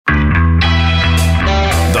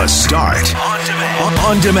The Start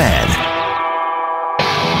on demand.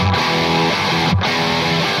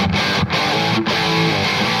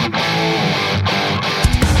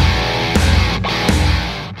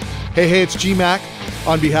 Hey, it's GMAC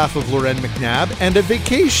on behalf of Loren McNabb and a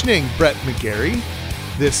vacationing Brett McGarry.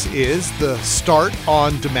 This is The Start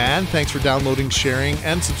on Demand. Thanks for downloading, sharing,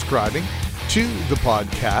 and subscribing to the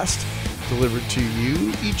podcast delivered to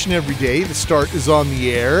you each and every day. The Start is on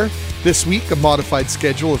the air this week, a modified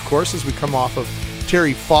schedule, of course, as we come off of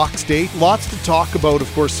Terry Fox Day. Lots to talk about,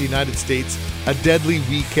 of course, the United States, a deadly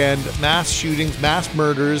weekend, mass shootings, mass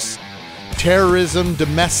murders, terrorism,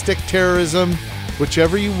 domestic terrorism,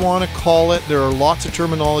 whichever you want to call it. There are lots of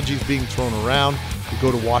terminologies being thrown around. We go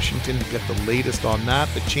to Washington to get the latest on that,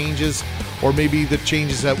 the changes, or maybe the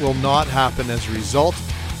changes that will not happen as a result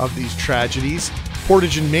of these tragedies.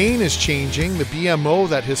 Portage Main is changing. The BMO,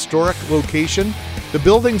 that historic location, the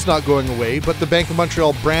building's not going away, but the Bank of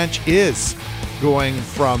Montreal branch is going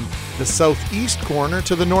from the southeast corner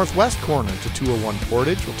to the northwest corner to 201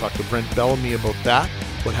 Portage. We'll talk to Brent Bellamy about that.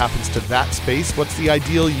 What happens to that space? What's the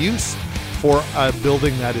ideal use for a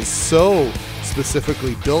building that is so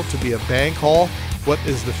specifically built to be a bank hall? What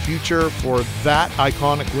is the future for that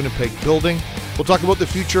iconic Winnipeg building? We'll talk about the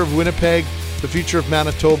future of Winnipeg, the future of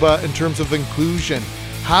Manitoba in terms of inclusion.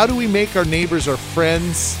 How do we make our neighbors, our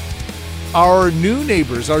friends, our new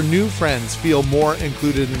neighbors, our new friends feel more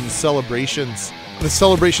included in the celebrations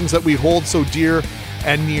that we hold so dear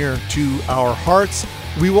and near to our hearts?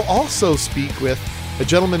 We will also speak with a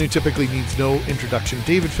gentleman who typically needs no introduction.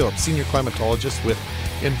 David Phillips, senior climatologist with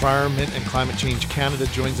Environment and Climate Change Canada,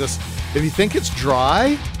 joins us. If you think it's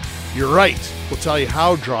dry, you're right. We'll tell you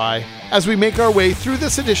how dry as we make our way through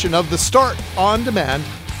this edition of The Start on Demand.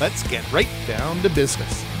 Let's get right down to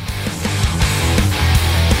business.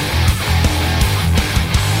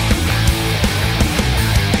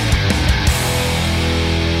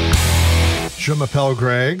 Je m'appelle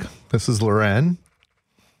Greg. This is Loren.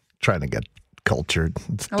 Trying to get cultured.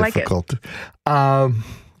 It's difficult.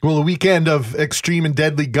 Will a weekend of extreme and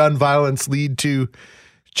deadly gun violence lead to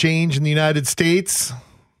change in the United States?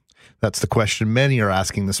 That's the question many are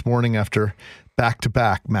asking this morning after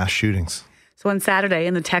back-to-back mass shootings. So on Saturday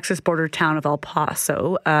in the Texas border town of El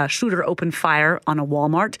Paso, a shooter opened fire on a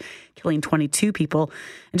Walmart, killing 22 people.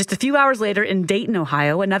 And just a few hours later in Dayton,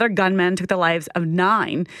 Ohio, another gunman took the lives of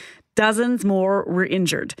 9. Dozens more were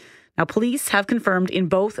injured. Now, police have confirmed in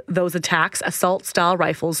both those attacks, assault-style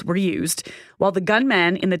rifles were used, while the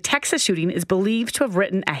gunman in the Texas shooting is believed to have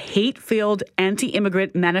written a hate-filled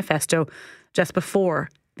anti-immigrant manifesto just before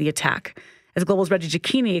the attack. As Global's Reggie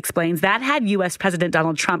Cecchini explains, that had U.S. President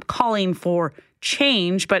Donald Trump calling for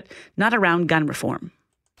change, but not around gun reform.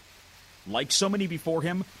 Like so many before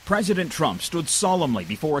him, President Trump stood solemnly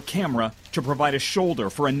before a camera to provide a shoulder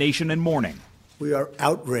for a nation in mourning. We are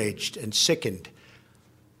outraged and sickened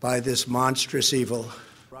by this monstrous evil.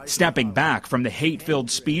 Stepping back from the hate-filled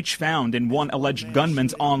speech found in one alleged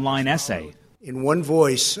gunman's online essay. In one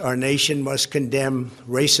voice, our nation must condemn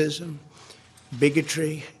racism,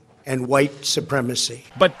 bigotry, and white supremacy.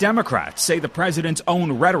 But Democrats say the president's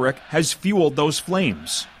own rhetoric has fueled those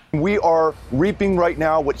flames. We are reaping right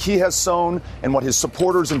now what he has sown and what his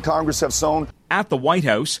supporters in Congress have sown. At the White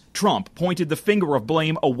House, Trump pointed the finger of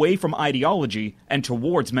blame away from ideology and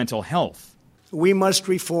towards mental health. We must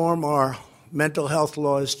reform our mental health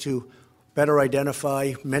laws to better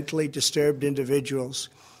identify mentally disturbed individuals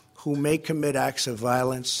who may commit acts of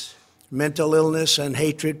violence. Mental illness and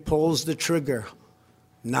hatred pulls the trigger,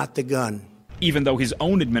 not the gun. Even though his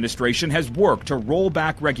own administration has worked to roll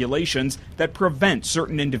back regulations that prevent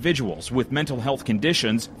certain individuals with mental health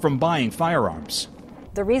conditions from buying firearms.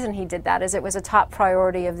 The reason he did that is it was a top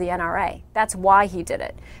priority of the NRA. That's why he did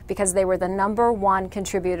it, because they were the number one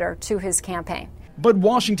contributor to his campaign. But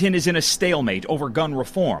Washington is in a stalemate over gun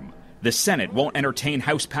reform. The Senate won't entertain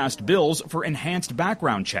House-passed bills for enhanced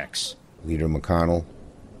background checks. Leader McConnell,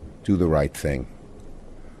 do the right thing.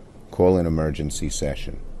 Call an emergency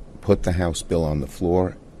session. Put the House bill on the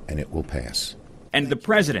floor, and it will pass. And the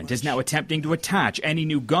president is now attempting to attach any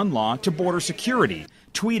new gun law to border security,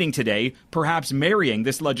 tweeting today, perhaps marrying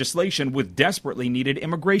this legislation with desperately needed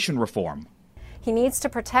immigration reform. He needs to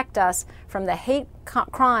protect us from the hate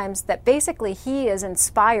crimes that basically he is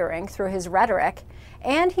inspiring through his rhetoric,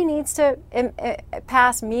 and he needs to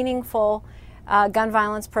pass meaningful gun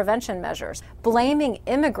violence prevention measures. Blaming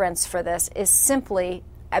immigrants for this is simply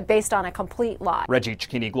based on a complete lie. Reggie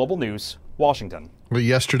Cecchini, Global News, Washington. Well,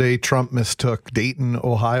 yesterday, Trump mistook Dayton,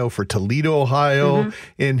 Ohio for Toledo, Ohio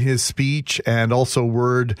in his speech, and also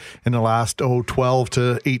word in the last 12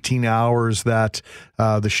 to 18 hours that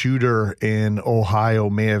the shooter in Ohio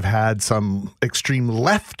may have had some extreme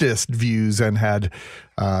leftist views and had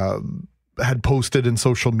posted in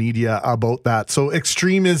social media about that. So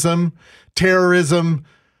extremism, terrorism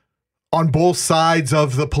on both sides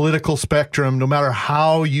of the political spectrum, no matter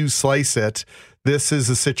how you slice it, this is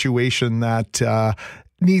a situation that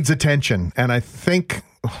needs attention. And I think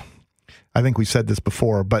we've said this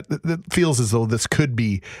before, but it feels as though this could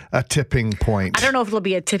be a tipping point. I don't know if it'll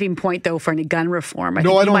be a tipping point, though, for any gun reform. I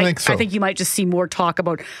don't think so. I think you might just see more talk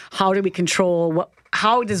about how do we control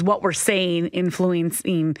how does what we're saying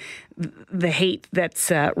influencing the hate that's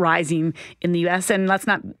rising in the U.S. And let's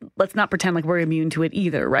not pretend like we're immune to it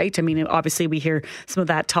either, right? I mean, obviously we hear some of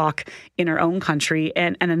that talk in our own country.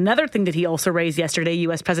 And another thing that he also raised yesterday,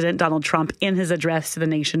 U.S. President Donald Trump, in his address to the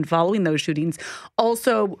nation following those shootings,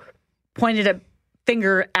 also pointed a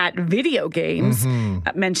finger at video games,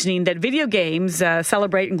 mentioning that video games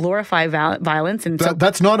celebrate and glorify violence. And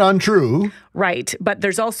that's not untrue. Right. But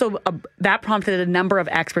there's also that prompted a number of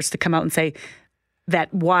experts to come out and say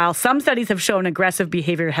that while some studies have shown aggressive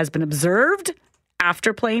behavior has been observed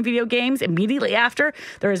after playing video games, immediately after,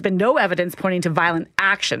 there has been no evidence pointing to violent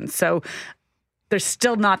action. So there's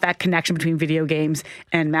still not that connection between video games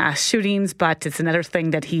and mass shootings, but it's another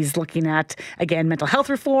thing that he's looking at. Again, mental health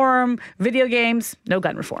reform, video games, no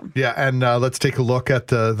gun reform. Yeah, and let's take a look at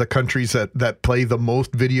the countries that play the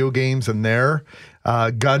most video games and their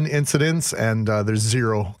gun incidents, and there's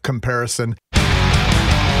zero comparison.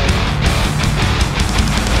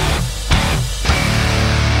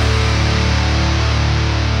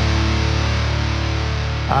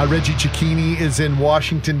 Reggie Cecchini is in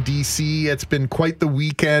Washington, D.C. It's been quite the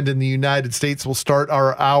weekend in the United States. We'll start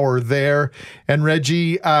our hour there. And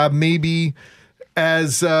Reggie, maybe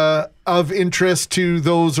as of interest to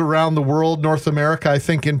those around the world, North America, I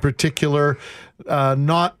think in particular,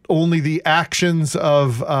 not only the actions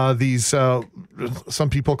of these, some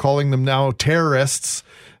people calling them now terrorists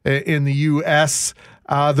in the U.S.,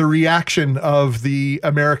 the reaction of the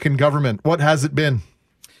American government. What has it been?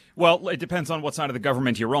 Well, it depends on what side of the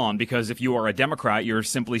government you're on, because if you are a Democrat, you're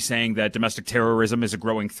simply saying that domestic terrorism is a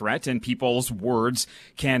growing threat and people's words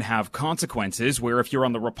can have consequences, where if you're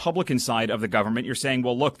on the Republican side of the government, you're saying,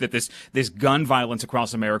 well, look, that this gun violence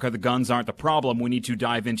across America, the guns aren't the problem. We need to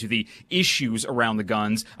dive into the issues around the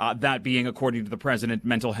guns, that being, according to the president,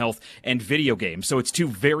 mental health and video games. So it's two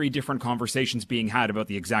very different conversations being had about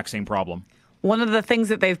the exact same problem. One of the things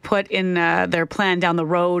that they've put in their plan down the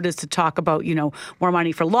road is to talk about, more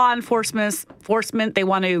money for law enforcement. They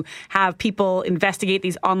want to have people investigate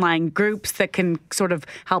these online groups that can sort of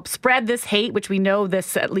help spread this hate, which we know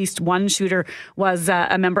this at least one shooter was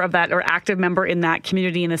a member of that or active member in that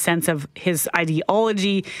community in the sense of his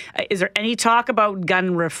ideology. Is there any talk about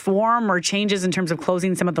gun reform or changes in terms of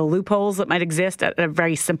closing some of the loopholes that might exist at a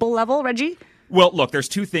very simple level, Reggie? Well, look, there's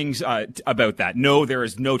two things about that. No, there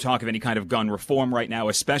is no talk of any kind of gun reform right now,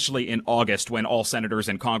 especially in August when all senators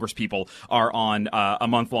and congresspeople are on a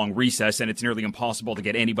month-long recess, and it's nearly impossible to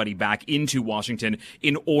get anybody back into Washington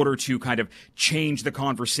in order to kind of change the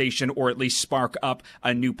conversation or at least spark up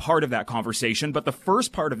a new part of that conversation. But the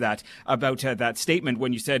first part of that, about that statement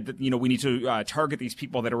when you said that, we need to target these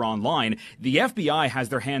people that are online, the FBI has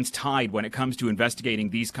their hands tied when it comes to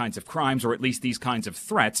investigating these kinds of crimes, or at least these kinds of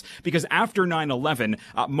threats, because after 9/11,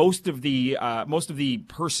 most of the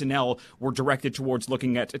personnel were directed towards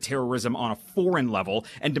looking at terrorism on a foreign level,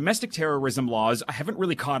 and domestic terrorism laws haven't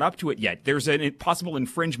really caught up to it yet. There's a possible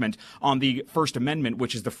infringement on the First Amendment,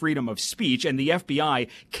 which is the freedom of speech, and the FBI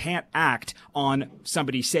can't act on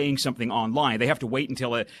somebody saying something online. They have to wait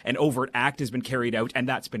until an overt act has been carried out, and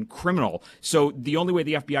that's been criminal. So the only way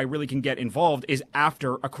the FBI really can get involved is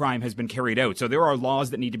after a crime has been carried out. So there are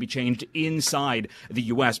laws that need to be changed inside the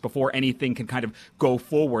U.S. before anything can kind of go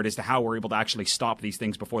forward as to how we're able to actually stop these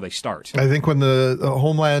things before they start. I think when the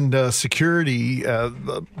Homeland Security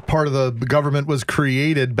part of the government was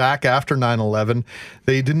created back after 9/11,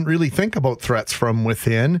 they didn't really think about threats from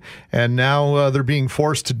within, and now they're being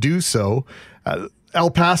forced to do so. El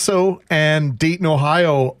Paso and Dayton,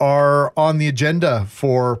 Ohio are on the agenda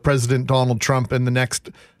for President Donald Trump in the next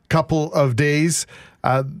couple of days.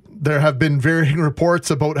 There have been varying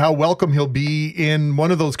reports about how welcome he'll be in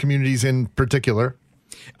one of those communities in particular.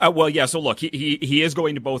 Well, yeah. So look, he is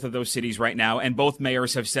going to both of those cities right now, and both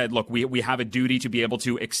mayors have said, look, we have a duty to be able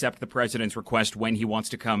to accept the president's request when he wants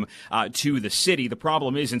to come to the city. The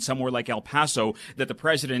problem is in somewhere like El Paso that the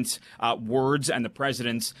president's words and the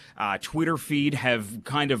president's Twitter feed have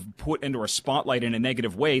kind of put into a spotlight in a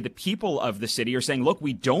negative way. The people of the city are saying, look,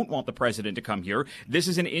 we don't want the president to come here. This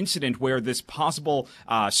is an incident where this possible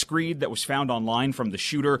screed that was found online from the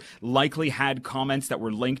shooter likely had comments that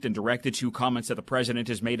were linked and directed to comments that the president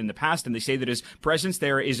has made in the past, and they say that his presence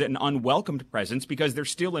there is an unwelcomed presence because they're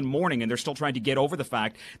still in mourning and they're still trying to get over the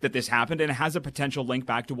fact that this happened, and it has a potential link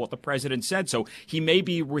back to what the president said. So he may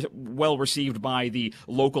be well received by the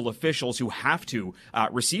local officials who have to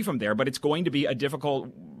receive him there, but it's going to be a difficult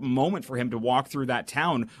moment for him to walk through that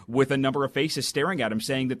town with a number of faces staring at him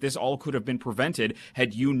saying that this all could have been prevented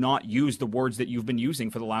had you not used the words that you've been using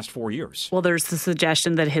for the last 4 years. Well, there's the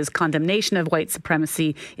suggestion that his condemnation of white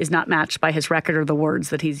supremacy is not matched by his record or the words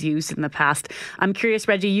that he's used in the past. I'm curious,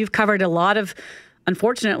 Reggie, you've covered a lot of,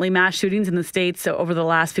 unfortunately, mass shootings in the States over the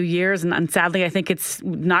last few years. And sadly, I think it's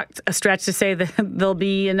not a stretch to say that there'll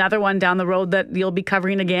be another one down the road that you'll be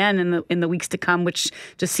covering again in the weeks to come, which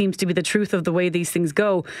just seems to be the truth of the way these things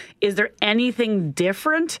go. Is there anything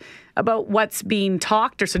different about what's being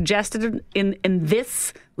talked or suggested in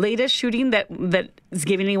this latest shooting that is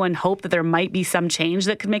giving anyone hope that there might be some change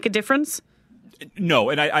that could make a difference? No,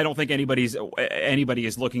 and I don't think anybody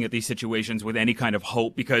is looking at these situations with any kind of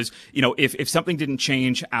hope because, if something didn't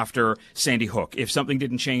change after Sandy Hook, if something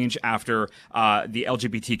didn't change after the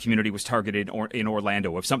LGBT community was targeted in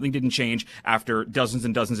Orlando, if something didn't change after dozens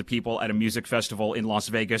and dozens of people at a music festival in Las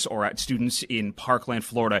Vegas or at students in Parkland,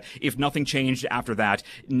 Florida, if nothing changed after that,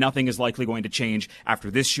 nothing is likely going to change after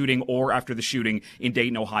this shooting or after the shooting in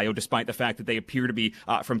Dayton, Ohio, despite the fact that they appear to be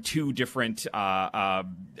from two different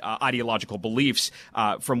ideological beliefs.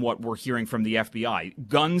 From what we're hearing from the FBI.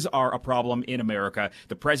 Guns are a problem in America.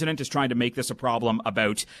 The president is trying to make this a problem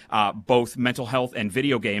about both mental health and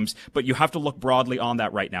video games, but you have to look broadly on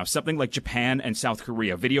that right now. Something like Japan and South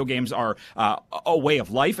Korea. Video games are a way of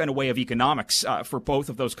life and a way of economics for both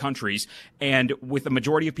of those countries. And with the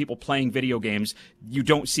majority of people playing video games, you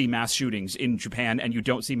don't see mass shootings in Japan and you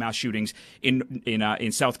don't see mass shootings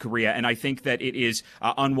in South Korea. And I think that it is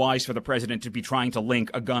unwise for the president to be trying to link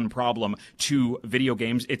a gun problem to video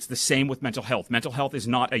games. It's the same with mental health. Mental health is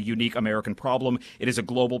not a unique American problem. It is a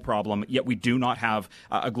global problem, yet we do not have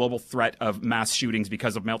a global threat of mass shootings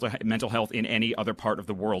because of mental health in any other part of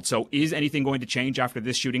the world. So is anything going to change after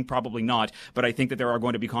this shooting? Probably not, but I think that there are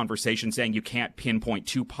going to be conversations saying you can't pinpoint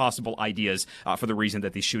two possible ideas for the reason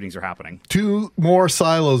that these shootings are happening. Two more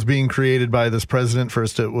silos being created by this president.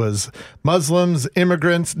 First it was Muslims,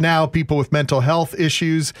 immigrants, now people with mental health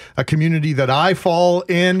issues, a community that I fall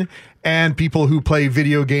in, and people who play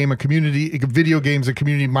video games, a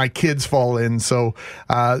community my kids fall in. So,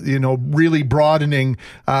 really broadening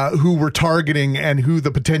who we're targeting and who the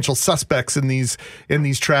potential suspects in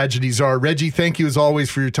these tragedies are. Reggie, thank you as always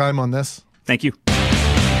for your time on this. Thank you.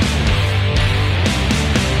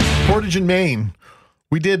 Portage Main.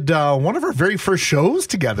 We did one of our very first shows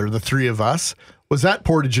together, the three of us. Was at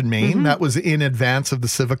Portage Main. Mm-hmm. That was in advance of the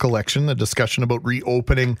civic election, a discussion about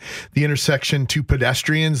reopening the intersection to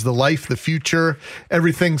pedestrians, the life, the future,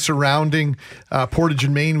 everything surrounding Portage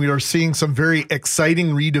Main. We are seeing some very exciting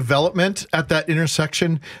redevelopment at that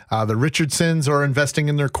intersection. The Richardsons are investing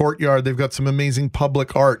in their courtyard. They've got some amazing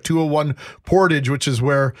public art. 201 Portage, which is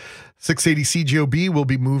where 680 CJOB will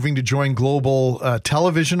be moving to join Global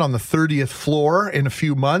Television on the 30th floor in a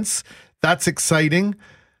few months. That's exciting.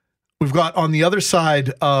 We've got on the other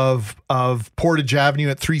side of Portage Avenue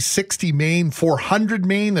at 360 Main, 400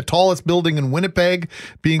 Main, the tallest building in Winnipeg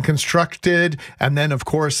being constructed. And then, of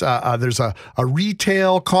course, there's a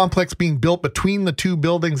retail complex being built between the two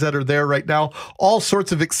buildings that are there right now. All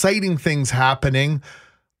sorts of exciting things happening.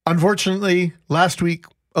 Unfortunately, last week,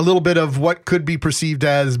 a little bit of what could be perceived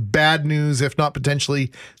as bad news, if not potentially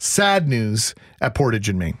sad news at Portage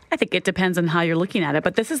and Main. I think it depends on how you're looking at it.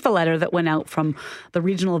 But this is the letter that went out from the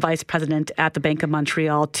regional vice president at the Bank of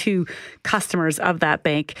Montreal to customers of that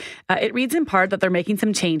bank. It reads in part that they're making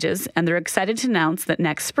some changes and they're excited to announce that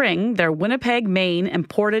next spring, their Winnipeg, Main, and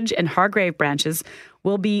Portage and Hargrave branches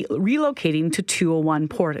will be relocating to 201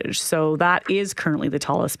 Portage. So that is currently the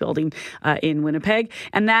tallest building in Winnipeg.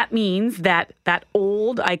 And that means that that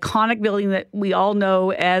old, iconic building that we all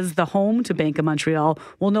know as the home to Bank of Montreal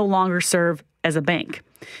will no longer serve as a bank.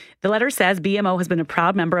 The letter says BMO has been a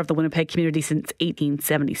proud member of the Winnipeg community since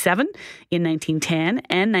 1877. In 1910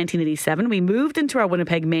 and 1987, we moved into our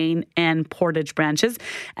Winnipeg, Main, and Portage branches,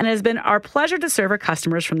 and it has been our pleasure to serve our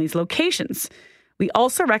customers from these locations. We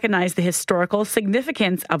also recognize the historical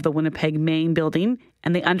significance of the Winnipeg Main building,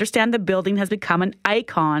 and they understand the building has become an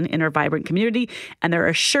icon in our vibrant community, and they're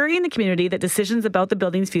assuring the community that decisions about the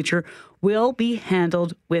building's future will be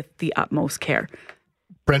handled with the utmost care.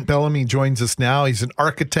 Brent Bellamy joins us now. He's an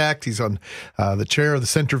architect. He's on the chair of the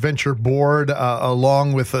Centre Venture Board,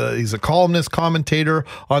 along with he's a columnist, commentator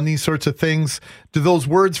on these sorts of things. Do those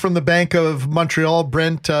words from the Bank of Montreal,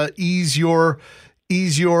 Brent, ease your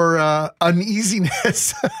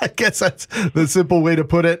uneasiness? I guess that's the simple way to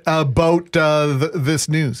put it about this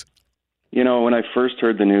news. You know, when I first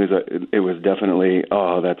heard the news, it was definitely,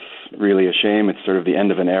 that's really a shame. It's sort of the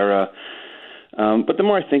end of an era. But the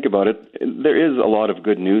more I think about it, there is a lot of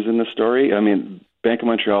good news in the story. I mean, Bank of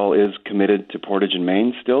Montreal is committed to Portage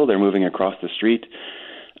Main still. They're moving across the street.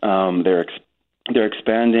 They're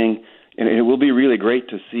expanding. And it will be really great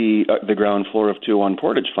to see the ground floor of 201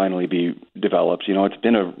 Portage finally be developed. You know, it's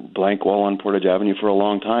been a blank wall on Portage Avenue for a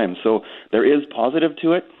long time. So there is positive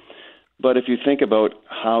to it. But if you think about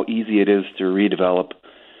how easy it is to redevelop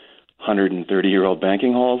 130-year-old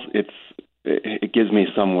banking halls, it gives me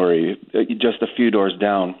some worry. Just a few doors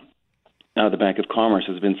down, the Bank of Commerce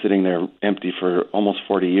has been sitting there empty for almost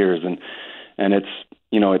 40 years, and it's,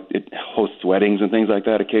 you know, it hosts weddings and things like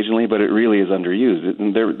that occasionally, but it really is underused.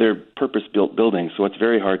 And they're purpose-built buildings, so it's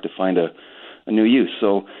very hard to find a new use.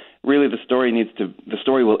 So really, the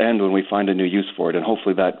story will end when we find a new use for it, and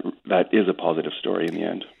hopefully that is a positive story in the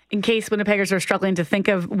end. In case Winnipeggers are struggling to think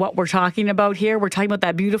of what we're talking about here, we're talking about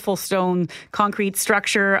that beautiful stone concrete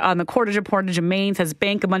structure on the Portage Main. It says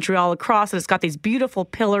Bank of Montreal across it. It's got these beautiful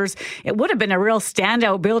pillars. It would have been a real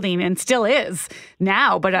standout building and still is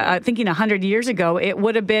now. But thinking 100 years ago, it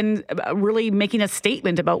would have been really making a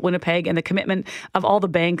statement about Winnipeg and the commitment of all the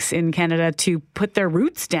banks in Canada to put their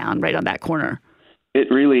roots down right on that corner.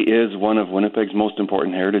 It really is one of Winnipeg's most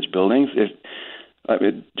important heritage buildings.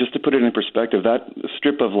 Just to put it in perspective, that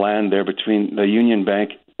strip of land there between the Union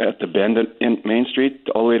Bank at the bend in Main Street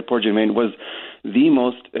all the way to Portage Main was the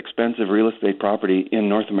most expensive real estate property in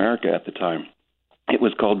North America at the time. It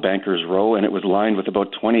was called Bankers Row, and it was lined with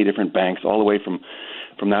about 20 different banks all the way from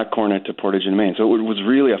that corner to Portage and Main. So it was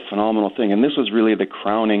really a phenomenal thing, and this was really the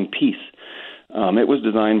crowning piece. It was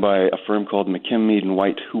designed by a firm called McKim, Mead &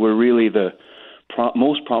 White, who were really the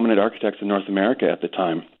most prominent architects in North America at the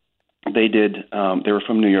time. They were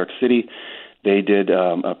from New York City. They did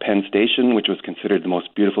a Penn Station, which was considered the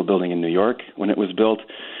most beautiful building in New York when it was built.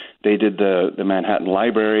 They did the Manhattan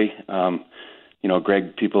Library.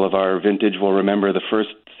 Greg, people of our vintage will remember the first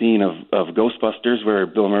scene of Ghostbusters where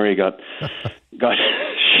Bill Murray got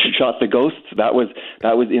shot the ghosts. That was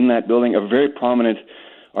in that building. A very prominent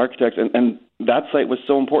architect, and that site was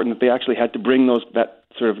so important that they actually had to bring that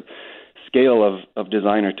sort of scale of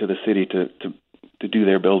designer to the city to do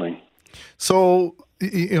their building. So,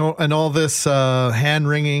 and all this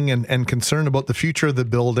hand-wringing and concern about the future of the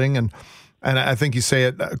building, and I think you say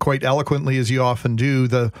it quite eloquently, as you often do,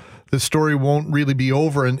 the story won't really be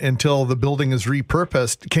over until the building is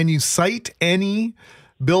repurposed. Can you cite any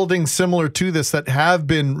buildings similar to this that have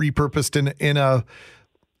been repurposed in a,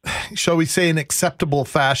 shall we say, an acceptable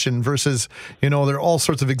fashion versus, there are all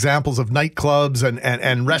sorts of examples of nightclubs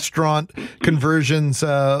and restaurant conversions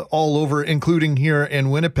all over, including here in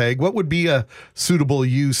Winnipeg. What would be a suitable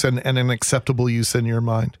use and an acceptable use in your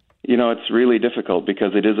mind? It's really difficult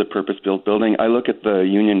because it is a purpose-built building. I look at the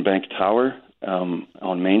Union Bank Tower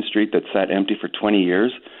on Main Street that sat empty for 20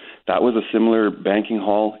 years. That was a similar banking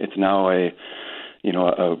hall. It's now a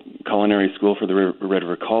culinary school for the Red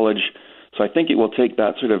River College. So I think it will take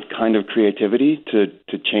that sort of kind of creativity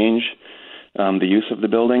to change the use of the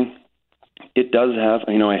building. It does have,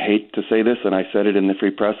 I hate to say this, and I said it in the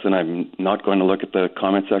Free Press, and I'm not going to look at the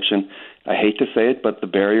comment section. I hate to say it, but the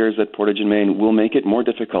barriers at Portage and Main will make it more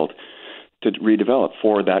difficult to redevelop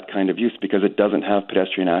for that kind of use because it doesn't have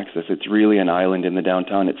pedestrian access. It's really an island in the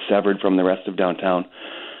downtown. It's severed from the rest of downtown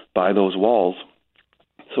by those walls.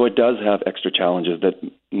 So it does have extra challenges that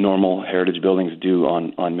normal heritage buildings do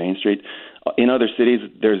on Main Street. In other cities,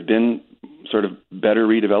 there's been sort of better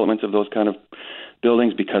redevelopments of those kind of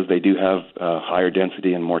buildings because they do have higher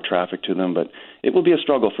density and more traffic to them. But it will be a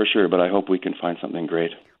struggle for sure, but I hope we can find something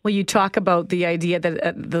great. Well, you talk about the idea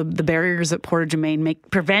that the barriers at Portage Main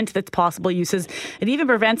prevent its possible uses. It even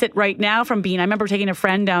prevents it right now from being. I remember taking a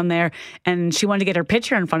friend down there, and she wanted to get her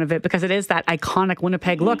picture in front of it because it is that iconic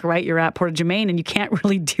Winnipeg look, right? You're at Portage Main, and you can't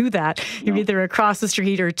really do that. You're either across the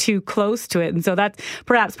street or too close to it. And so that's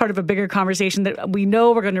perhaps part of a bigger conversation that we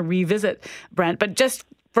know we're going to revisit, Brent. But just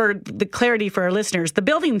for the clarity for our listeners, the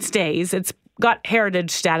building stays. It's got heritage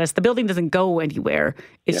status. The building doesn't go anywhere.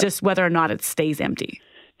 It's just whether or not it stays empty.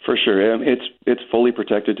 For sure. It's fully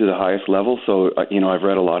protected to the highest level. So, I've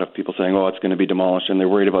read a lot of people saying, it's going to be demolished, and they're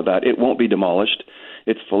worried about that. It won't be demolished.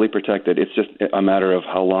 It's fully protected. It's just a matter of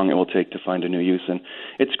how long it will take to find a new use. And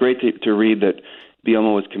it's great to read that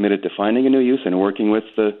BMO is committed to finding a new use and working with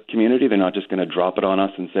the community. They're not just going to drop it on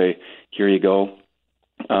us and say, here you go.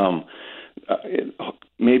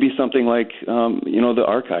 Maybe something like, the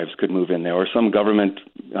archives could move in there, or some government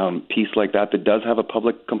piece like that does have a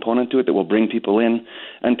public component to it that will bring people in,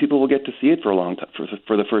 and people will get to see it for a long time,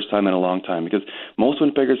 for the first time in a long time, because most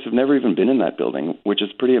Winnipeggers have never even been in that building, which is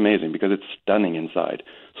pretty amazing because it's stunning inside.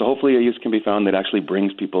 So hopefully a use can be found that actually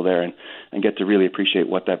brings people there and get to really appreciate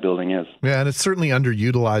what that building is. Yeah, and it's certainly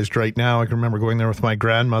underutilized right now. I can remember going there with my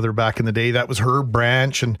grandmother back in the day. That was her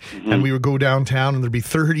branch, and we would go downtown and there'd be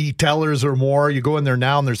 30 tellers or more. You go in there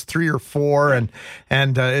now and there's 3 or 4,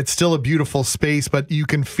 and it's still a beautiful space, but you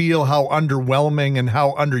can feel how underwhelming and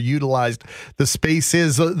how underutilized the space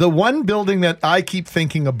is. The one building that I keep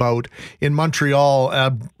thinking about in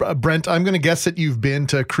Montreal, Brent, I'm going to guess that you've been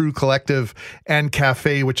to Crew Collective and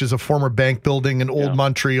Cafe, which is a former bank building in Old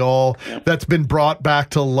Montreal that's been brought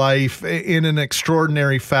back to life in an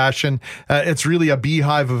extraordinary fashion. It's really a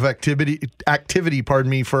beehive of activity,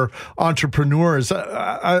 for entrepreneurs.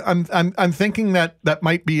 I'm thinking that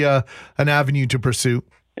might be an avenue to pursue.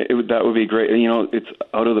 That would be great. It's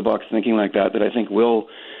out of the box thinking like that I think will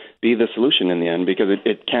be the solution in the end, because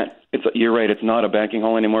it can't. You're right. It's not a banking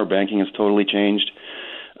hall anymore. Banking has totally changed.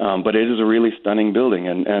 But it is a really stunning building,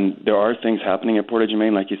 and there are things happening at Portage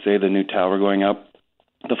Main, like you say, the new tower going up,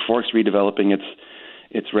 the Forks redeveloping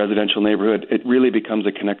its residential neighborhood. It really becomes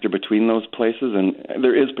a connector between those places, and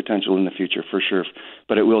there is potential in the future for sure,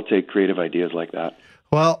 but it will take creative ideas like that.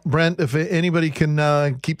 Well, Brent, if anybody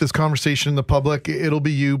can keep this conversation in the public, it'll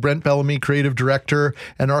be you, Brent Bellamy, Creative Director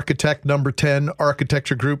and Architect Number 10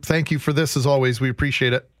 Architecture Group. Thank you for this, as always. We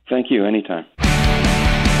appreciate it. Thank you. Anytime.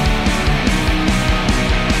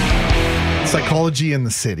 Psychology in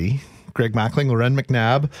the City. Greg Mackling, Loren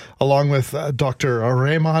McNabb, along with Dr.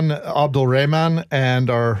 Abdulrehman and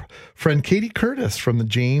our friend Katie Curtis from the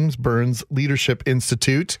James Burns Leadership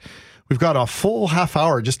Institute. We've got a full half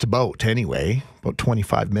hour, just about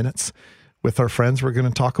 25 minutes with our friends. We're going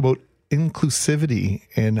to talk about inclusivity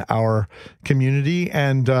in our community.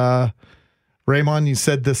 And Raymond, you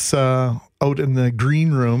said this out in the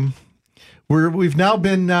green room. We've now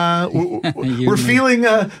been we're feeling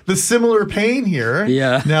the similar pain here.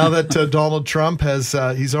 Yeah. Now that Donald Trump has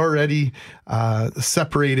he's already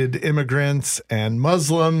separated immigrants and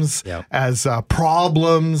Muslims as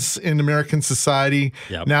problems in American society.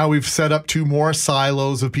 Yep. Now we've set up 2 more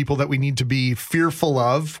silos of people that we need to be fearful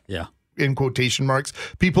of. Yeah. In quotation marks,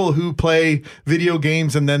 people who play video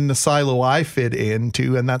games, and then the silo I fit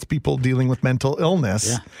into, and that's people dealing with mental illness.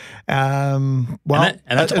 Yeah. And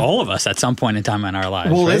that's all of us at some point in time in our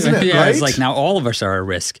lives. Well, right? isn't it? Yeah, right? It's like now all of us are at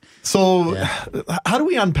risk. So, how do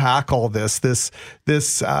we unpack all this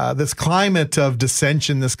climate of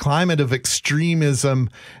dissension, this climate of extremism,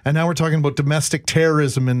 and now we're talking about domestic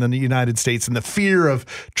terrorism in the United States and the fear of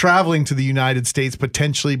traveling to the United States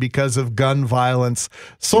potentially because of gun violence?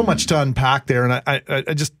 So much to unpack there, and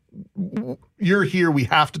I just, you're here. We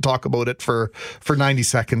have to talk about it for 90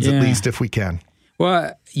 seconds at least, if we can.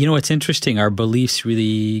 Well, it's interesting. Our beliefs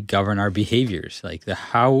really govern our behaviors. Like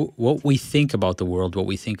what we think about the world, what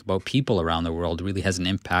we think about people around the world really has an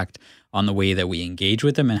impact on the way that we engage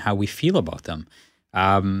with them and how we feel about them.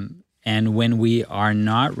 And when we are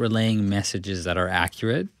not relaying messages that are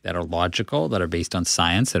accurate, that are logical, that are based on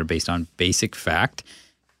science, that are based on basic fact,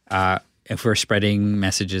 if we're spreading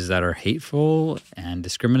messages that are hateful and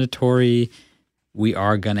discriminatory, we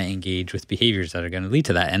are going to engage with behaviors that are going to lead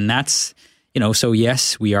to that. And that's, so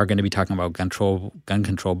yes, we are going to be talking about gun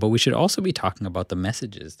control, but we should also be talking about the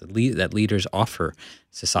messages that leaders offer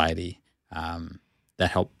society that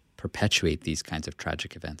help perpetuate these kinds of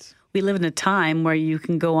tragic events. We live in a time where you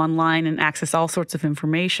can go online and access all sorts of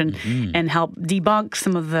information and help debunk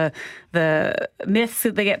some of the myths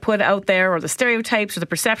that they get put out there, or the stereotypes or the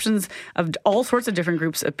perceptions of all sorts of different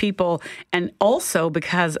groups of people. And also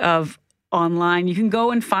because of online, you can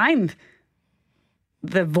go and find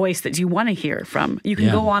the voice that you want to hear from. You can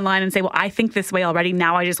go online and say, well, I think this way already.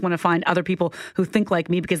 Now I just want to find other people who think like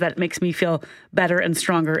me, because that makes me feel better and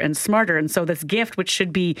stronger and smarter. And so this gift, which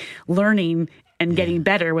should be learning and getting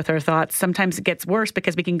better with our thoughts, sometimes it gets worse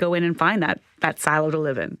because we can go in and find that silo to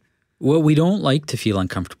live in. Well, we don't like to feel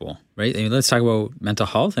uncomfortable, right? I mean, let's talk about mental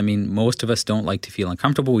health. I mean, most of us don't like to feel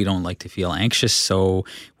uncomfortable. We don't like to feel anxious. So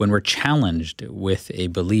when we're challenged with a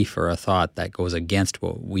belief or a thought that goes against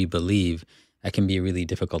what we believe, that can be a really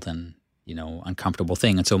difficult and, uncomfortable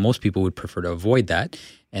thing. And so most people would prefer to avoid that.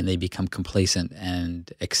 and they become complacent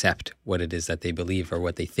and accept what it is that they believe or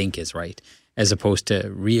what they think is right, as opposed to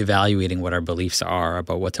reevaluating what our beliefs are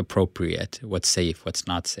about what's appropriate, what's safe, what's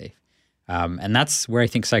not safe. And that's where I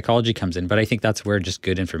think psychology comes in, but I think that's where just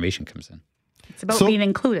good information comes in. It's about being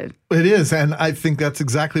included. It is, and I think that's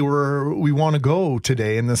exactly where we want to go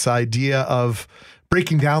today, in this idea of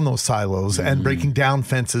breaking down those silos and breaking down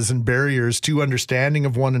fences and barriers to understanding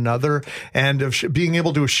of one another, and of being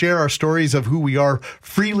able to share our stories of who we are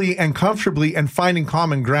freely and comfortably, and finding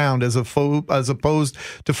common ground as opposed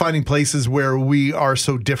to finding places where we are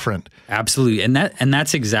so different. Absolutely. And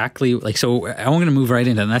that's exactly so I'm going to move right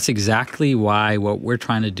into that. And that's exactly why what we're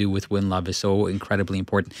trying to do with Win Love is so incredibly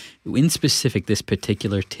important. In specific, this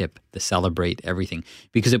particular tip, the celebrate everything,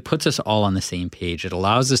 because it puts us all on the same page. It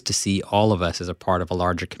allows us to see all of us as a part of a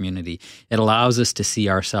larger community. It allows us to see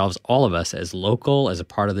ourselves, all of us, as local, as a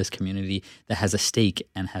part of this community that has a stake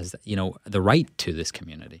and has, the right to this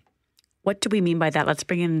community. What do we mean by that? Let's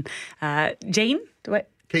bring in Jane.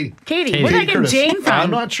 Katie. Where did I get Curtis. Jane from?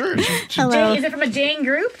 I'm not sure. Hello. Is it from a Jane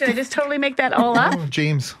group? Did I just totally make that all up?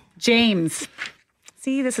 James.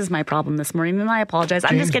 See, this is my problem this morning, and I apologize.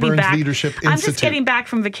 I'm James just getting Burns back. Leadership I'm Institute. just getting back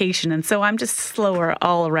from vacation, and so I'm just slower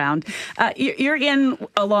all around. You're in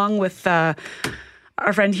along with our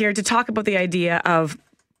friend here to talk about the idea of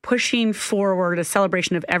pushing forward a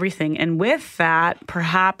celebration of everything, and with that,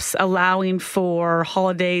 perhaps allowing for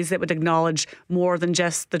holidays that would acknowledge more than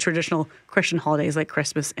just the traditional Christian holidays like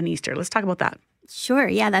Christmas and Easter. Let's talk about that. Sure.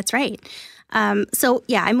 Yeah, that's right. I'm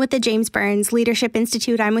with the James Burns Leadership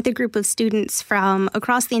Institute. I'm with a group of students from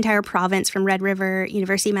across the entire province, from Red River,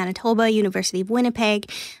 University of Manitoba, University of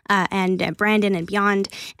Winnipeg, and Brandon and beyond.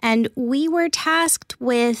 And we were tasked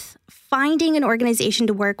with finding an organization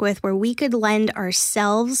to work with where we could lend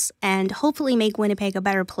ourselves and hopefully make Winnipeg a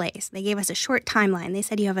better place. They gave us a short timeline. They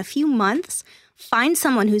said, you have a few months, find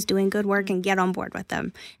someone who's doing good work and get on board with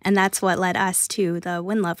them. And that's what led us to the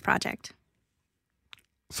Win Love project.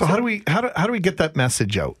 So how do we get that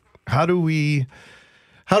message out? How do we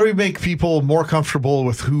make people more comfortable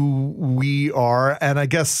with who we are? And I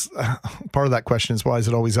guess part of that question is, why is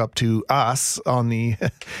it always up to us on the,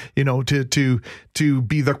 to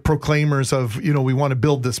be the proclaimers of, we want to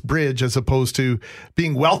build this bridge, as opposed to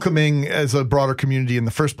being welcoming as a broader community in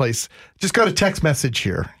the first place? Just got a text message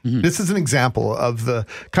here. Mm-hmm. This is an example of the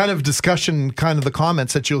kind of discussion, kind of the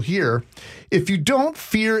comments that you'll hear. If you don't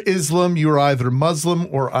fear Islam, you are either Muslim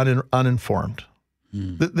or uninformed.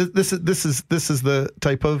 This is the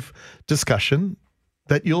type of discussion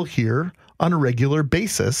that you'll hear on a regular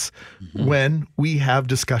basis when we have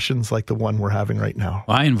discussions like the one we're having right now.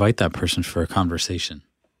 Well, I invite that person for a conversation.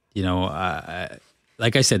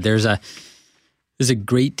 Like I said, there's a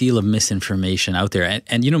great deal of misinformation out there.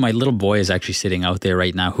 And my little boy is actually sitting out there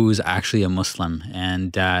right now who's actually a Muslim.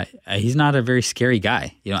 And he's not a very scary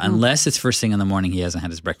guy, unless it's first thing in the morning, he hasn't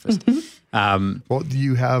had his breakfast. Well,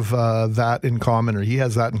 you have that in common, or he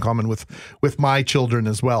has that in common with my children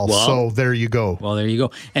as well. So there you go. Well, there you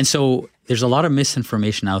go. And so there's a lot of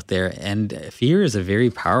misinformation out there, and fear is a very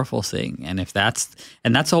powerful thing. And that's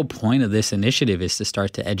the whole point of this initiative, is to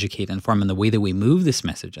start to educate and inform. And the way that we move this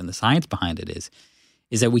message and the science behind it is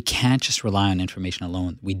that we can't just rely on information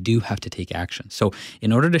alone. We do have to take action. So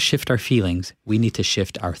in order to shift our feelings, we need to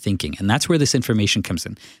shift our thinking. And that's where this information comes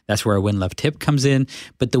in. That's where our Win Love tip comes in.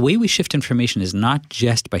 But the way we shift information is not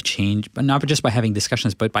just by having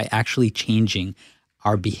discussions, but by actually changing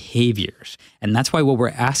our behaviors. And that's why what we're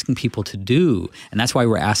asking people to do, and that's why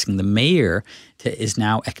we're asking the mayor is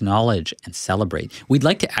now acknowledge and celebrate. We'd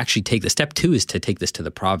like to actually take step 2 is to take this to the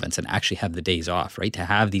province and actually have the days off, right? To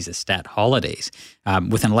have these estat holidays.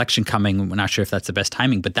 With an election coming, we're not sure if that's the best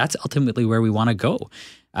timing, but that's ultimately where we want to go.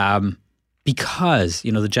 Because,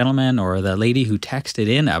 the gentleman or the lady who texted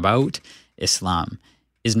in about Islam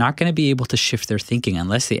is not going to be able to shift their thinking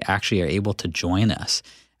unless they actually are able to join us.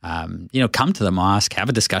 Come to the mosque, have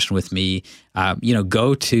a discussion with me,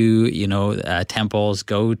 go to, temples,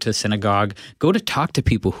 go to synagogue, go to talk to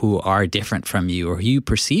people who are different from you or who you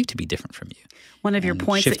perceive to be different from you. One of your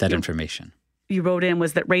points shift that information. You wrote in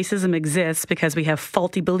was that racism exists because we have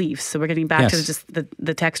faulty beliefs. So we're getting back to just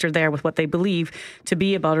the texture there with what they believe to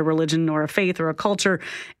be about a religion or a faith or a culture.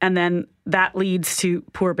 And then that leads to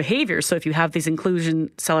poor behavior. So if you have these inclusion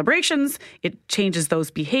celebrations, it changes those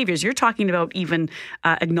behaviors. You're talking about even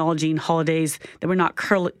acknowledging holidays that we're not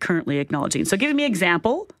currently acknowledging. So give me an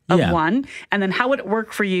example of one, and then how would it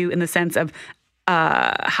work for you in the sense of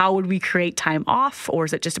how would we create time off, or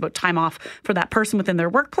is it just about time off for that person within their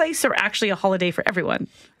workplace, or actually a holiday for everyone?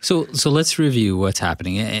 So let's review what's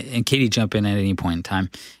happening, and Katie, jump in at any point in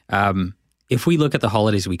time. if we look at the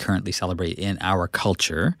holidays we currently celebrate in our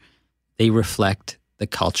culture, they reflect the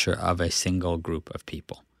culture of a single group of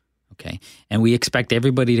people, okay? And we expect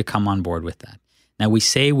everybody to come on board with that. Now, we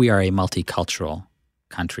say we are a multicultural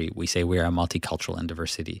country. We say we are multicultural in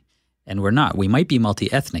diversity, and we're not. We might be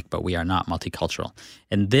multi-ethnic, but we are not multicultural.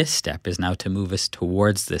 And this step is now to move us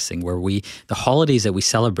towards this thing where the holidays that we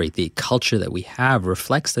celebrate, the culture that we have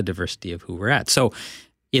reflects the diversity of who we're at. So,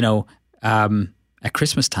 at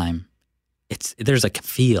Christmas time, there's like a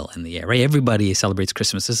feel in the air, right? Everybody celebrates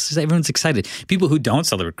Christmas. Everyone's excited. People who don't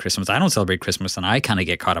celebrate Christmas, I don't celebrate Christmas, and I kind of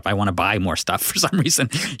get caught up. I want to buy more stuff for some reason.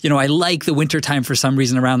 I like the winter time for some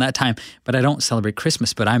reason around that time, but I don't celebrate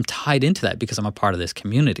Christmas. But I'm tied into that because I'm a part of this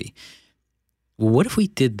community. Well, what if we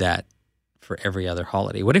did that for every other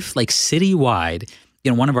holiday? What if, like, citywide,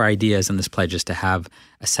 one of our ideas in this pledge is to have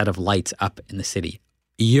a set of lights up in the city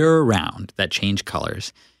year-round that change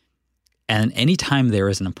colors. And anytime there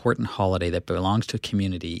is an important holiday that belongs to a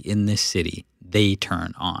community in this city, they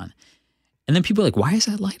turn on. And then people are like, why is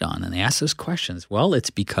that light on? And they ask those questions. Well, it's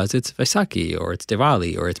because it's Vaisakhi, or it's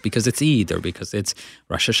Diwali, or it's because it's Eid, or because it's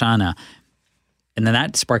Rosh Hashanah. And then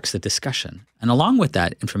that sparks the discussion. And along with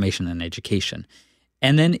that, information and education.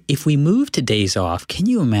 And then if we move to days off, can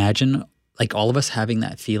you imagine, like, all of us having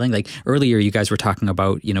that feeling? Like, earlier you guys were talking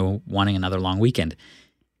about, wanting another long weekend.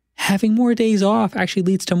 Having more days off actually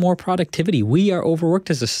leads to more productivity. We are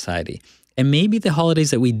overworked as a society. And maybe the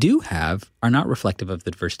holidays that we do have are not reflective of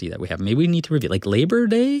the diversity that we have. Maybe we need to review, like Labor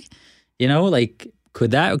Day,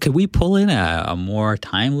 could we pull in a more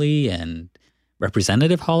timely and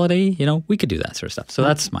representative holiday? We could do that sort of stuff. So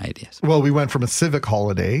that's my ideas. Well, we went from a civic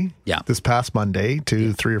holiday this past Monday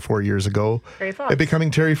to 3 or 4 years ago, it becoming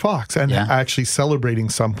Terry Fox, and actually celebrating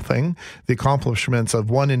something, the accomplishments of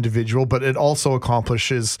one individual, but it also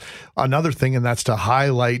accomplishes another thing, and that's to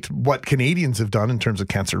highlight what Canadians have done in terms of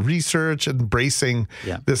cancer research, embracing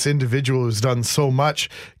this individual who's done so much.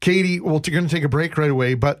 Katie, we're going to take a break right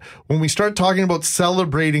away, but when we start talking about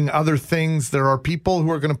celebrating other things, there are people who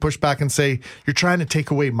are going to push back and say, you're trying to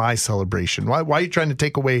take away my celebration. Why are you trying to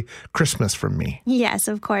take away Christmas from me? Yes,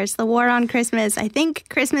 of course. The war on Christmas. I think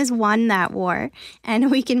Christmas won that war, and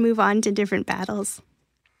we can move on to different battles.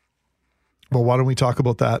 Well, why don't we talk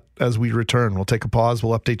about that as we return? We'll take a pause.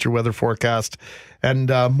 We'll update your weather forecast. And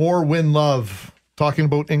more Win Love, talking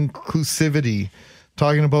about inclusivity,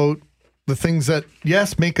 talking about the things that,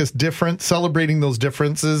 yes, make us different, celebrating those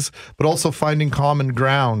differences, but also finding common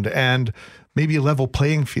ground and maybe a level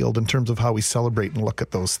playing field in terms of how we celebrate and look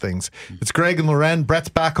at those things. It's Greg and Loren. Brett's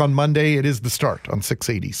back on Monday. It is The Start on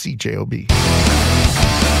 680 CJOB.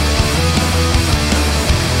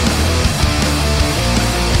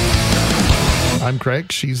 I'm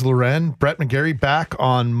Craig. She's Loren. Brett McGarry back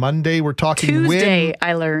on Monday. We're talking Tuesday,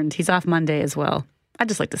 I learned. He's off Monday as well. I'd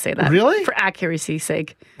just like to say that. Really? For accuracy's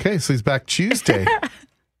sake. Okay, so he's back Tuesday.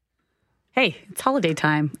 Hey, it's holiday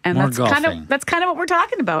time, and More that's golfing. kind of what we're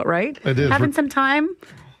talking about, right? It is. Having some time,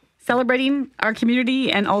 celebrating our community,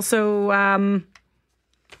 and also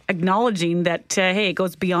acknowledging that, hey, it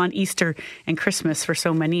goes beyond Easter and Christmas for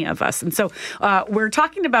so many of us. And so we're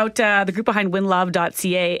talking about the group behind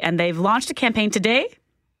winlove.ca, and they've launched a campaign today.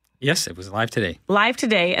 Yes, it was live today. Live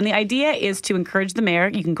today. And the idea is to encourage the mayor.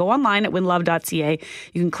 You can go online at winlove.ca.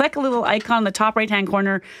 You can click a little icon in the top right-hand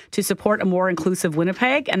corner to support a more inclusive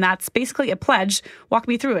Winnipeg. And that's basically a pledge. Walk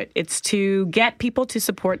me through it. It's to get people to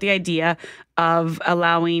support the idea of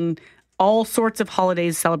allowing all sorts of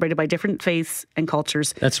holidays celebrated by different faiths and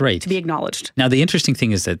cultures. That's right. To be acknowledged. Now, the interesting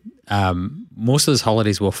thing is that most of those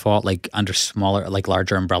holidays will fall like under smaller, like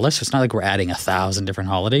larger umbrellas. So it's not like we're adding 1,000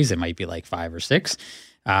 different holidays. It might be like 5 or 6.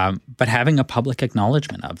 But having a public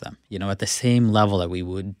acknowledgement of them, at the same level that we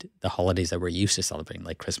would the holidays that we're used to celebrating,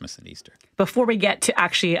 like Christmas and Easter. Before we get to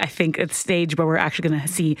actually, I think, a stage where we're actually going to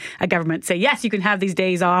see a government say, yes, you can have these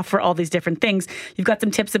days off for all these different things. You've got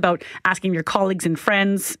some tips about asking your colleagues and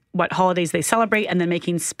friends what holidays they celebrate and then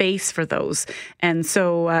making space for those. And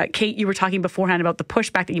so, Kate, you were talking beforehand about the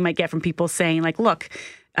pushback that you might get from people saying, like, look,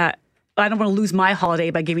 I don't want to lose my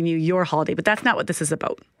holiday by giving you your holiday, but that's not what this is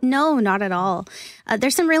about. No, not at all.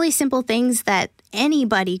 There's some really simple things that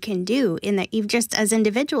anybody can do in that you've just as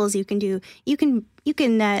individuals you can do. You can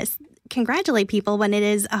congratulate people when it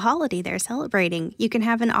is a holiday they're celebrating. You can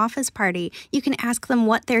have an office party. You can ask them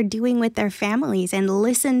what they're doing with their families and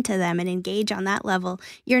listen to them and engage on that level.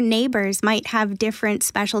 Your neighbors might have different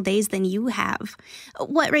special days than you have.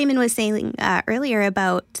 What Raymond was saying earlier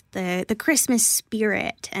about the Christmas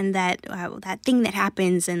spirit and that thing that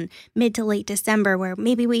happens in mid to late December where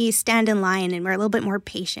maybe we stand in line and we're a little bit more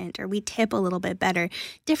patient or we tip a little bit better.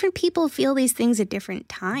 Different people feel these things at different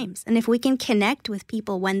times. And if we can connect with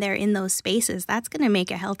people when they're in those those spaces, that's going to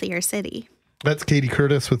make a healthier city. That's Katie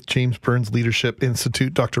Curtis with James Burns Leadership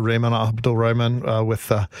Institute, Dr. Abdulrehman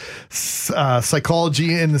with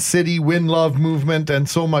psychology in the city, Win Love movement, and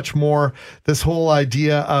so much more. This whole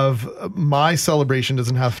idea of my celebration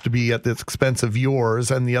doesn't have to be at the expense of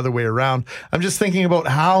yours and the other way around. I'm just thinking about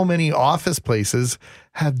how many office places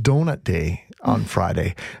have Donut Day on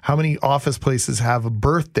Friday. How many office places have a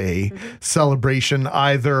birthday celebration,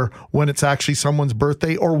 either when it's actually someone's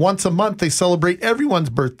birthday or once a month they celebrate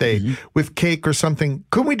everyone's birthday with cake or something?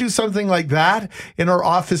 Couldn't we do something like that in our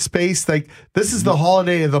office space? Like, this is the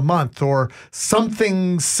holiday of the month or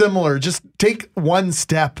something similar. Just take one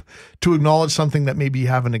step to acknowledge something that maybe you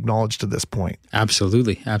haven't acknowledged to this point.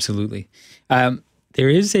 Absolutely.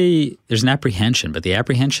 There's an apprehension, but the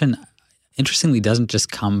apprehension, interestingly, doesn't just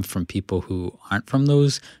come from people who aren't from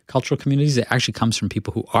those cultural communities. It actually comes from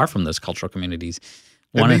people who are from those cultural communities.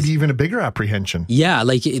 And maybe even a bigger apprehension. Yeah,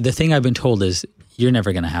 like the thing I've been told is, you're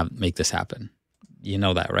never going to make this happen. You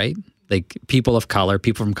know that, right? Like, people of color,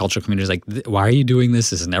 people from cultural communities, like, why are you doing this?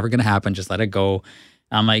 This is never going to happen. Just let it go.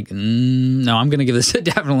 I'm like, no, I'm going to give this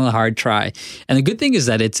definitely a hard try. And the good thing is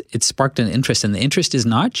that it's sparked an interest, and the interest is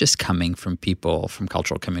not just coming from people from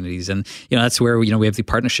cultural communities. And, that's where, we have the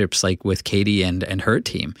partnerships like with Katie and her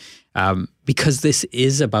team, because this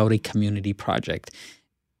is about a community project.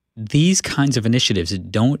 These kinds of initiatives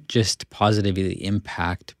don't just positively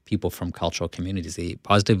impact people from cultural communities. They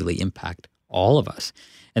positively impact all of us.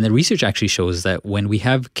 And the research actually shows that when we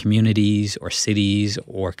have communities or cities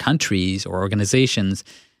or countries or organizations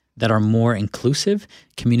that are more inclusive,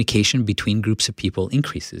 communication between groups of people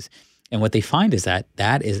increases. And what they find is that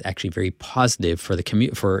is actually very positive for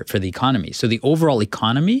the for the economy. So the overall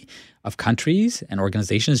economy of countries and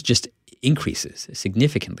organizations just increases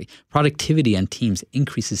significantly. Productivity and teams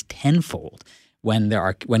increases tenfold when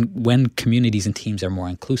communities and teams are more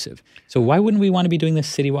inclusive. So why wouldn't we want to be doing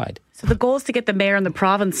this citywide? So the goal is to get the mayor and the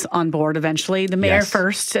province on board eventually. The mayor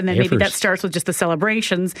first, and then maybe that starts with just the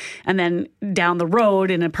celebrations. And then down the road,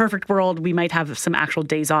 in a perfect world, we might have some actual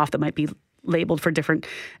days off that might be labeled for different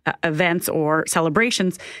events or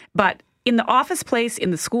celebrations. But in the office place, in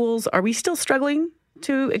the schools, are we still struggling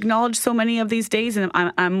to acknowledge so many of these days? And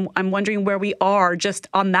I'm wondering where we are just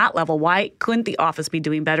on that level. Why couldn't the office be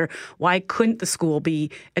doing better? Why couldn't the school be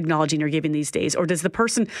acknowledging or giving these days? Or does the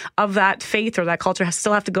person of that faith or that culture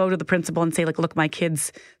still have to go to the principal and say, like, look, my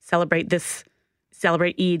kids celebrate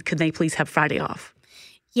Eid. Could they please have Friday off?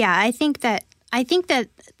 Yeah, I think that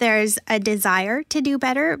there's a desire to do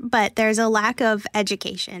better, but there's a lack of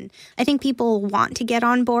education. I think people want to get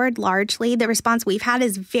on board largely. The response we've had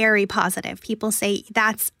is very positive. People say,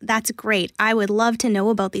 that's great. I would love to know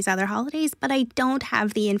about these other holidays, but I don't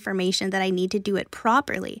have the information that I need to do it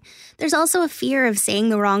properly. There's also a fear of saying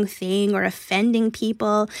the wrong thing or offending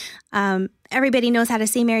people. Everybody knows how to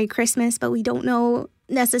say Merry Christmas, but we don't know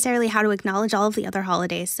necessarily how to acknowledge all of the other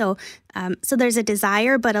holidays. So there's a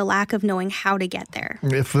desire, but a lack of knowing how to get there.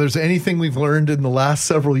 If there's anything we've learned in the last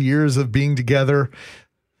several years of being together,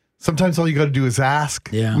 sometimes all you got to do is ask.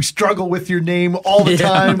 Yeah. We struggle with your name all the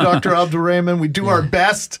time, Dr. Abdulrehman. We do our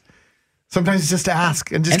best. Sometimes just ask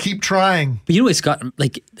and keep trying. But it's got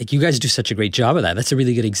like you guys do such a great job of that. That's a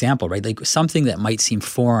really good example, right? Like something that might seem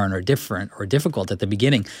foreign or different or difficult at the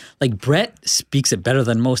beginning. Like Brett speaks it better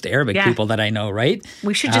than most Arabic people that I know, right?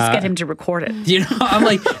 We should just get him to record it. I'm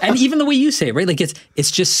like, and even the way you say it, right? Like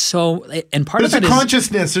it's just so, and part of it is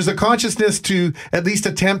consciousness. There's a consciousness to at least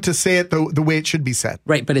attempt to say it the way it should be said.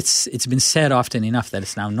 Right, but it's been said often enough that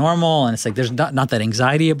it's now normal, and it's like there's not that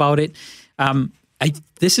anxiety about it.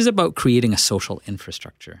 This is about creating a social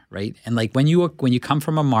infrastructure, right? And like when you come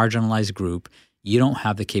from a marginalized group, you don't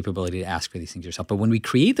have the capability to ask for these things yourself. But when we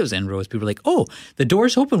create those inroads, people are like, oh, the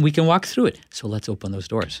door's open. We can walk through it. So let's open those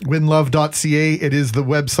doors. winlove.ca. It is the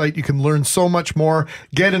website. You can learn so much more.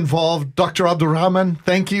 Get involved. Dr. Abdulrehman,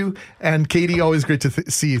 thank you. And Katie, always great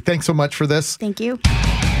to see you. Thanks so much for this. Thank you.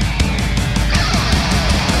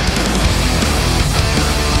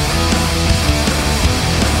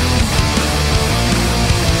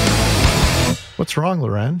 What's wrong,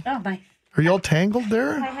 Loren? Oh, Are you all tangled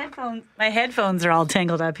there? My headphones are all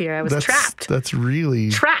tangled up here. I was trapped. That's really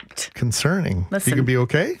trapped. Concerning. Listen, you can be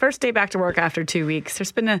okay? First day back to work after 2 weeks.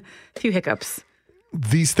 There's been a few hiccups.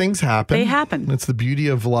 These things happen. They happen. It's the beauty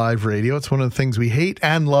of live radio. It's one of the things we hate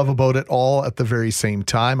and love about it all at the very same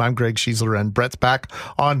time. I'm Greg Schiesler, and Brett's back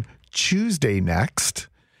on Tuesday next.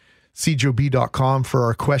 cjob.com for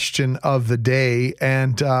our question of the day.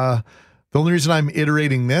 And the only reason I'm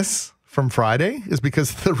iterating this from Friday is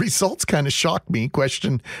because the results kind of shocked me.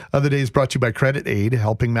 Question of the day is brought to you by Credit Aid,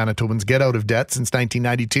 helping Manitobans get out of debt since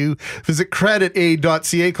 1992. Visit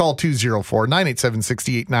creditaid.ca, call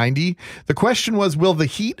 204-987-6890. The question was, will the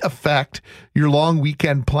heat affect your long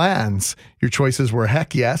weekend plans? Your choices were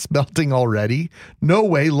heck yes, melting already, no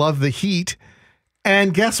way, love the heat,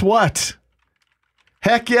 and guess what?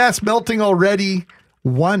 Heck yes, melting already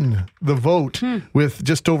won the vote with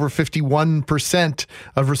just over 51%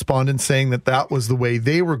 of respondents saying that was the way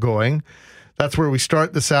they were going. That's where we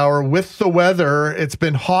start this hour with the weather. It's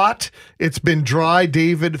been hot. It's been dry.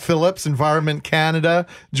 David Phillips, Environment Canada,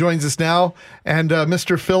 joins us now. And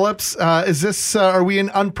Mr. Phillips, are we in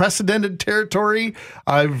unprecedented territory?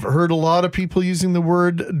 I've heard a lot of people using the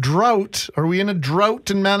word drought. Are we in a drought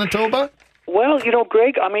in Manitoba? Well,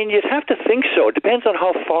 Greg, you'd have to think so. It depends on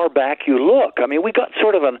how far back you look. We got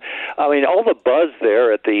sort of all the buzz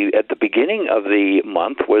there at the beginning of the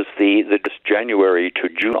month was the January to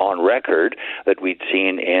June on record that we'd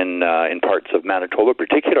seen in parts of Manitoba,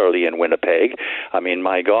 particularly in Winnipeg.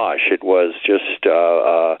 My gosh, it was just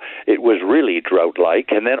it was really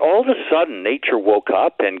drought-like. And then all of a sudden, nature woke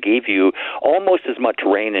up and gave you almost as much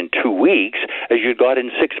rain in 2 weeks as you got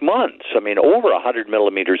in 6 months. Over 100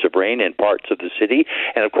 millimeters of rain in parts of the city,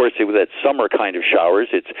 and of course, with that summer kind of showers,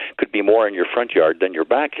 it could be more in your front yard than your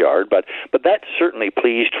backyard. But that certainly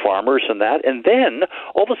pleased farmers and that. And then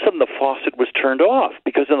all of a sudden, the faucet was turned off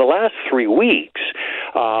because in the last 3 weeks,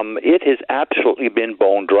 it has absolutely been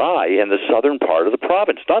bone dry in the southern part of the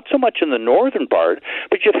province. Not so much in the northern part,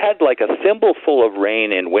 but you've had like a thimbleful of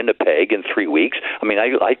rain in Winnipeg in 3 weeks.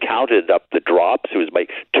 I counted up the drops. It was like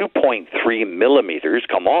 2.3 millimeters.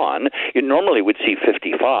 Come on, you normally would see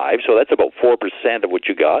 55, so that's about 4% of what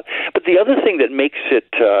you got. But the other thing that makes it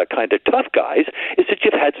kind of tough, guys, is that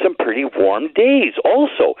you've had some pretty warm days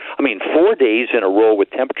also. 4 days in a row with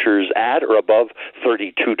temperatures at or above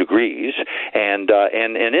 32 degrees. And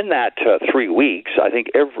in that 3 weeks, I think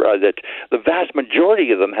that the vast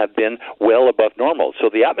majority of them have been well above normal. So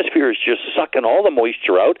the atmosphere is just sucking all the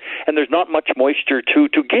moisture out, and there's not much moisture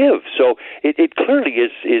to give. So it clearly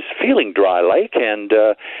is feeling dry-like, and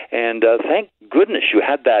thank goodness you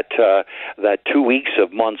had that 2 weeks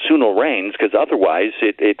of monsoonal rains, because otherwise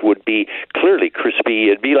it would be clearly crispy.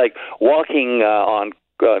 It'd be like walking on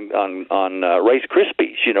Rice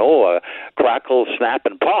Krispies, crackle, snap,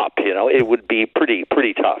 and pop. It would be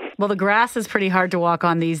pretty tough. Well, the grass is pretty hard to walk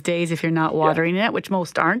on these days if you're not watering it, which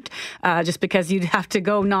most aren't, just because you'd have to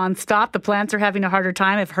go nonstop. The plants are having a harder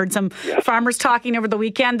time. I've heard some farmers talking over the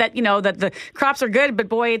weekend that, that the crops are good, but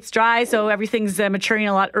boy, it's dry, so everything's maturing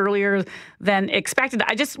a lot earlier than expected.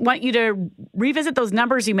 I just want you to revisit those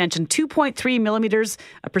numbers you mentioned. 2.3 millimeters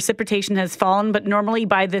of precipitation has fallen, but normally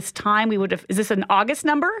by this time we would have, is this an August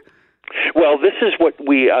number? Well, this is what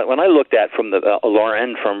when I looked at from the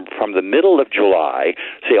Lauren from the middle of July,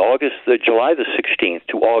 say July the 16th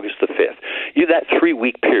to August the 5th, that 3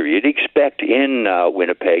 week period, expect in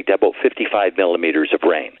Winnipeg to have about 55 millimeters of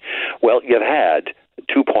rain. Well, you've had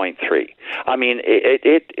 2.3.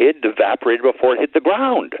 It evaporated before it hit the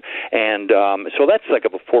ground. And so that's like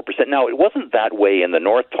about 4%. Now, it wasn't that way in the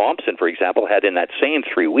North. Thompson, for example, had in that same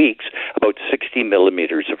 3 weeks about 60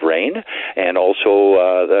 millimeters of rain. And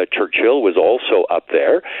also the Churchill was also up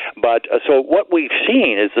there. But so what we've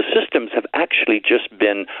seen is the systems have actually just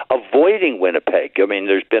been avoiding Winnipeg.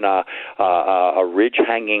 There's been a ridge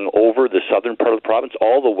hanging over the southern part of the province.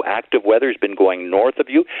 All the active weather has been going north of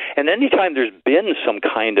you. And anytime there's been some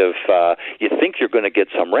kind of, you think you're going to get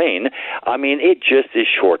some rain, it just is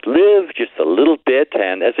short-lived, just a little bit,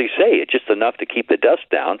 and as they say, it's just enough to keep the dust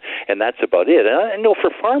down, and that's about it. And I know for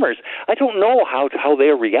farmers, I don't know how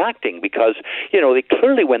they're reacting, because, they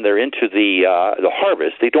clearly, when they're into the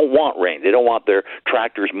harvest, they don't want rain. They don't want their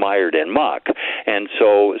tractors mired in muck. And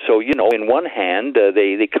so in one hand,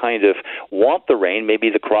 they kind of want the rain, maybe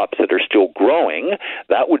the crops that are still growing,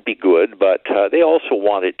 that would be good, but they also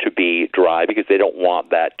want it to be dry, because they don't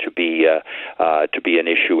want that to be an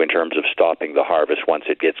issue in terms of stopping the harvest once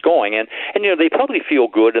it gets going. And they probably feel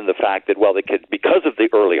good in the fact that, well, they could, because of the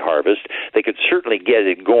early harvest, they could certainly get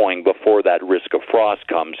it going before that risk of frost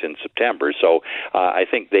comes in September. So I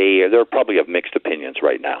think they're probably of mixed opinions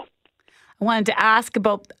right now. I wanted to ask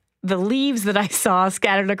about the leaves that I saw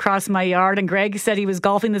scattered across my yard, and Greg said he was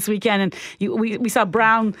golfing this weekend, and we saw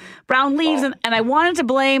brown leaves, and I wanted to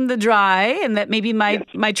blame the dry, and that maybe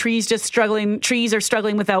my trees are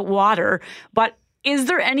struggling without water. But is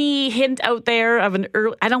there any hint out there of an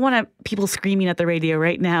early, I don't want people screaming at the radio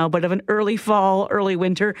right now, but of an early fall, early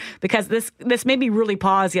winter? Because this made me really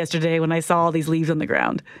pause yesterday when I saw all these leaves on the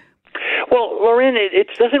ground. Well, Lauren, Loren, it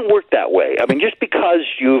doesn't work that way. I mean, just because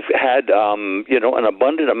you've had, an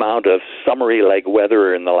abundant amount of summery-like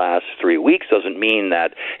weather in the last 3 weeks doesn't mean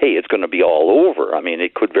that, hey, it's going to be all over. I mean,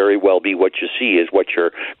 it could very well be what you see is what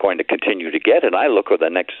you're going to continue to get. And I look over the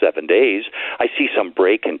next 7 days, I see some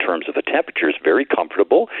break in terms of the temperatures, very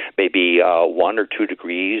comfortable, maybe 1 or 2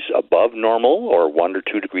 degrees above normal or 1 or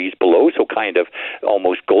 2 degrees below, so kind of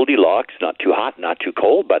almost Goldilocks, not too hot, not too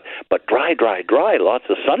cold, but dry, lots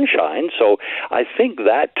of sunshine. So I think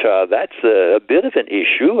that's a bit of an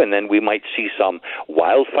issue, and then we might see some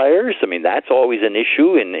wildfires. I mean, that's always an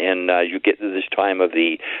issue, and you get to this time of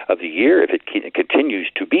the year if it continues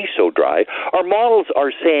to be so dry. Our models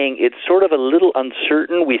are saying it's sort of a little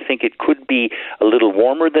uncertain. We think it could be a little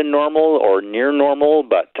warmer than normal or near normal,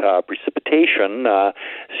 but precipitation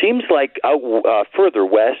seems like out further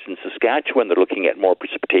west in Saskatchewan they're looking at more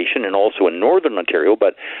precipitation, and also in northern Ontario,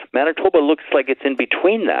 but Manitoba looks like it's in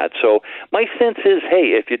between that. So my sense is,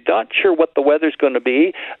 hey, if you're not sure what the weather's going to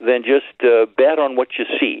be, then just bet on what you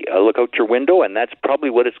see. Look out your window, and that's probably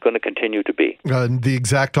what it's going to continue to be. The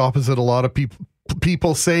exact opposite. A lot of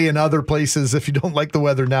people say in other places, if you don't like the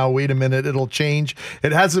weather now, wait a minute, it'll change.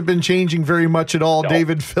 It hasn't been changing very much at all. No.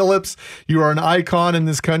 David Phillips, you are an icon in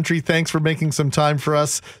this country. Thanks for making some time for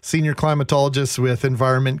us, senior climatologist with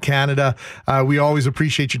Environment Canada. We always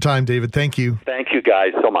appreciate your time, David. Thank you. Thank you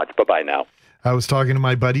guys so much. Bye-bye now. I was talking to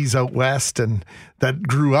my buddies out west and that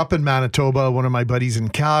grew up in Manitoba, one of my buddies in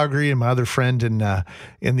Calgary and my other friend in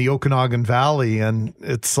the Okanagan Valley. And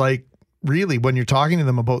it's like, really, when you're talking to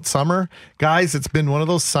them about summer, guys, it's been one of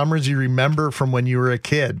those summers you remember from when you were a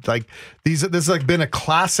kid. Like this has like been a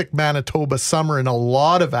classic Manitoba summer in a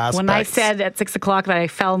lot of aspects. When I said at 6 o'clock that I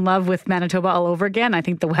fell in love with Manitoba all over again, I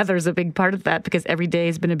think the weather is a big part of that because every day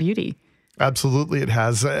has been a beauty. Absolutely, it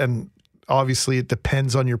has. And obviously, it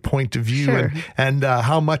depends on your point of view. Sure. and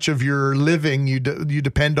how much of your living you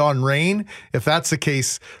depend on rain. If that's the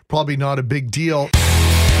case, probably not a big deal.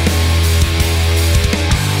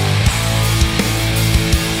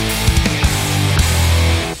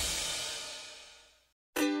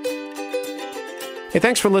 Hey,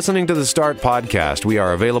 thanks for listening to the Start Podcast. We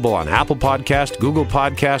are available on Apple Podcast, Google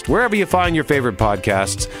Podcast, wherever you find your favorite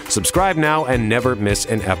podcasts. Subscribe now and never miss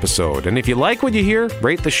an episode. And if you like what you hear,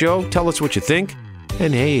 rate the show, tell us what you think,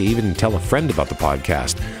 and hey, even tell a friend about the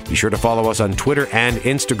podcast. Be sure to follow us on Twitter and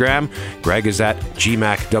Instagram. Greg is at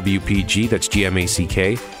GMACWPG, that's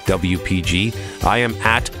GMACK WPG. I am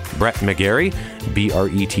at Brett McGarry,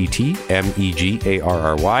 BRETTMEGARRY.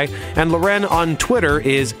 And Loren on Twitter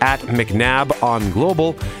is at McNabb on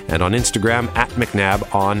Global, and on Instagram at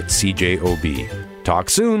McNabb on CJOB. Talk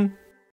soon.